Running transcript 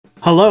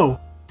Hello!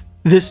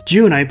 This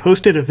June I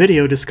posted a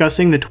video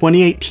discussing the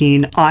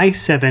 2018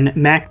 i7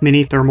 Mac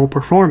Mini thermal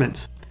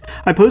performance.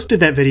 I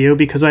posted that video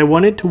because I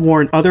wanted to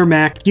warn other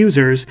Mac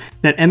users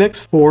that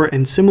MX4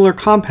 and similar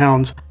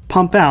compounds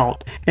pump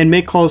out and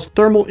may cause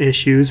thermal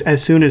issues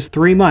as soon as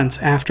 3 months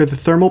after the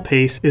thermal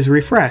paste is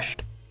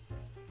refreshed.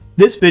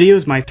 This video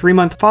is my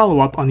 3-month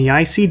follow-up on the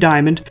IC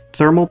Diamond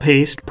thermal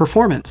paste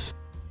performance.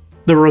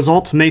 The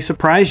results may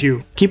surprise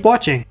you. Keep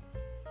watching!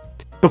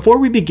 Before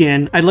we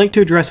begin, I'd like to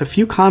address a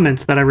few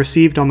comments that I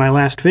received on my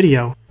last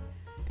video.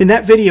 In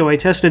that video I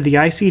tested the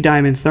IC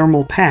Diamond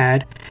thermal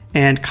pad,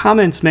 and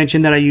comments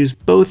mentioned that I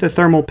used both the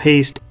thermal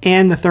paste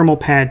and the thermal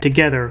pad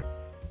together.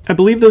 I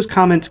believe those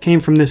comments came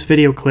from this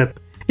video clip.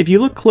 If you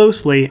look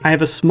closely, I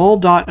have a small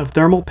dot of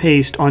thermal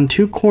paste on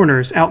 2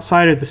 corners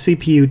outside of the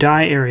CPU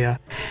die area,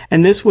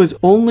 and this was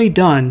only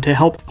done to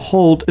help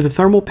hold the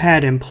thermal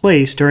pad in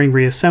place during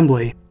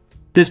reassembly.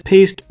 This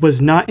paste was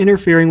not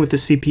interfering with the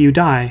CPU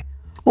die.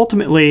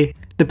 Ultimately,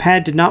 the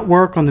pad did not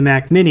work on the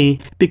Mac Mini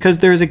because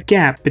there is a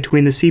gap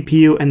between the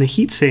CPU and the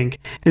heatsink,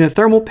 and the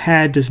thermal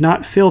pad does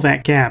not fill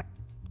that gap.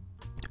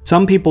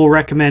 Some people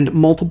recommend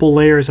multiple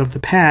layers of the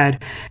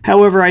pad,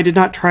 however I did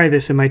not try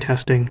this in my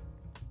testing.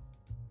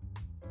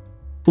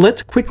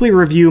 Let's quickly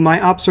review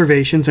my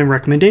observations and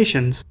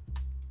recommendations.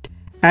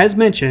 As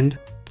mentioned,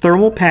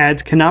 thermal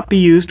pads cannot be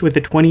used with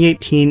the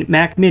 2018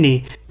 Mac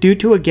Mini due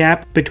to a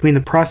gap between the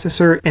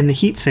processor and the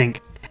heatsink.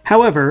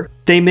 However,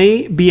 they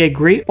may be a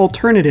great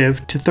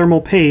alternative to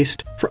thermal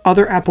paste for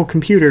other Apple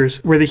computers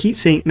where the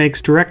heatsink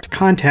makes direct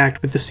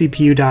contact with the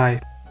CPU die.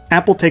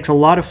 Apple takes a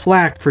lot of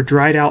flack for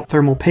dried out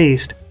thermal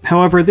paste.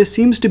 However, this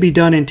seems to be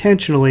done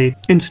intentionally.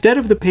 Instead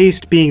of the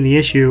paste being the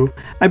issue,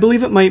 I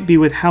believe it might be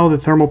with how the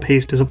thermal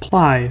paste is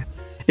applied.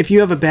 If you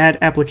have a bad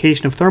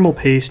application of thermal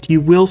paste,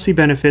 you will see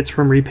benefits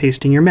from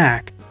repasting your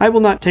Mac. I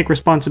will not take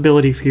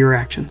responsibility for your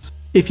actions.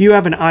 If you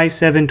have an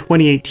i7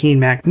 2018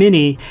 Mac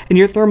Mini and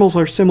your thermals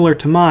are similar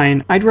to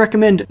mine, I'd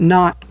recommend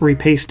not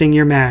repasting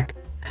your Mac.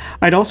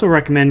 I'd also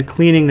recommend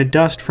cleaning the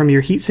dust from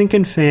your heatsink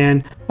and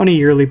fan on a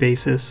yearly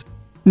basis.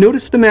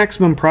 Notice the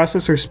maximum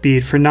processor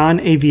speed for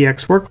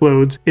non-AVX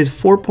workloads is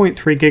 4.3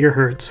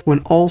 GHz when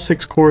all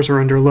 6 cores are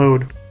under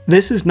load.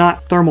 This is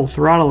not thermal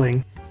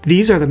throttling.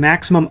 These are the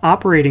maximum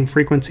operating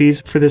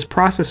frequencies for this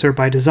processor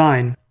by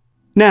design.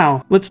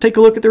 Now, let's take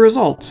a look at the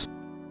results.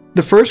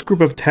 The first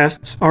group of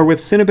tests are with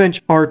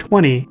Cinebench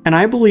R20, and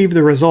I believe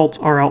the results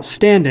are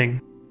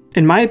outstanding.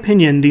 In my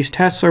opinion, these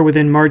tests are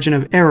within margin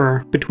of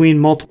error between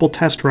multiple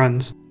test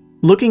runs.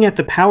 Looking at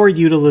the power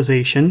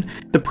utilization,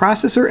 the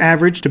processor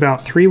averaged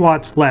about 3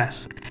 watts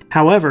less.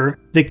 However,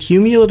 the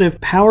cumulative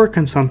power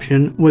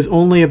consumption was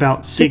only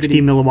about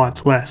 60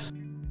 milliwatts less.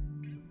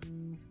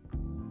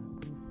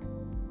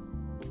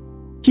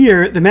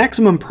 Here, the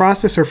maximum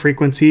processor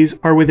frequencies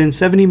are within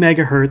 70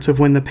 MHz of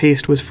when the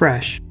paste was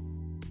fresh.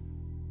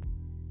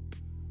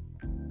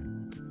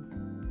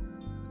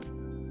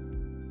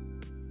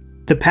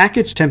 The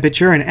package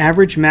temperature and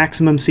average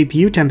maximum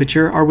CPU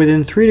temperature are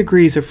within 3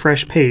 degrees of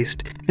fresh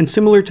paste, and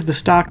similar to the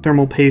stock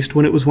thermal paste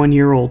when it was 1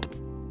 year old.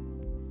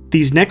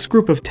 These next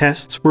group of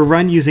tests were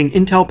run using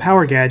Intel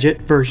Power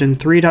Gadget version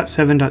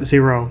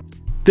 3.7.0.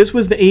 This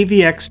was the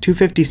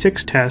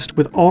AVX256 test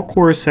with all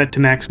cores set to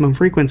maximum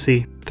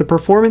frequency. The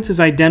performance is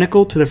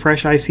identical to the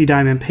fresh IC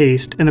Diamond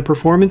paste, and the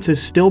performance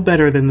is still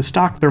better than the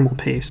stock thermal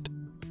paste.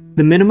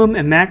 The minimum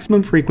and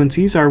maximum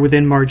frequencies are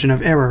within margin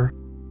of error.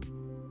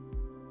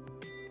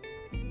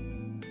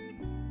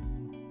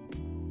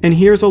 And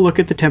here's a look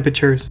at the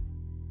temperatures.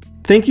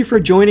 Thank you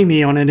for joining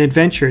me on an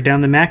adventure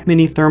down the Mac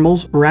Mini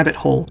Thermals rabbit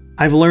hole.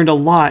 I've learned a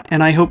lot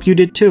and I hope you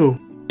did too.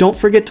 Don't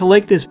forget to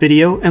like this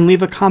video and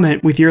leave a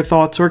comment with your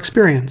thoughts or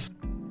experience.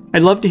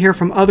 I'd love to hear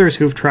from others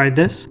who've tried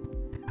this.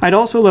 I'd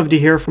also love to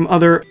hear from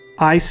other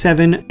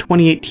i7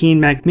 2018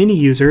 Mac Mini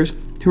users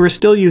who are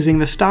still using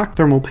the stock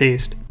thermal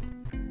paste.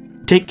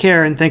 Take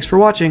care and thanks for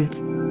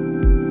watching.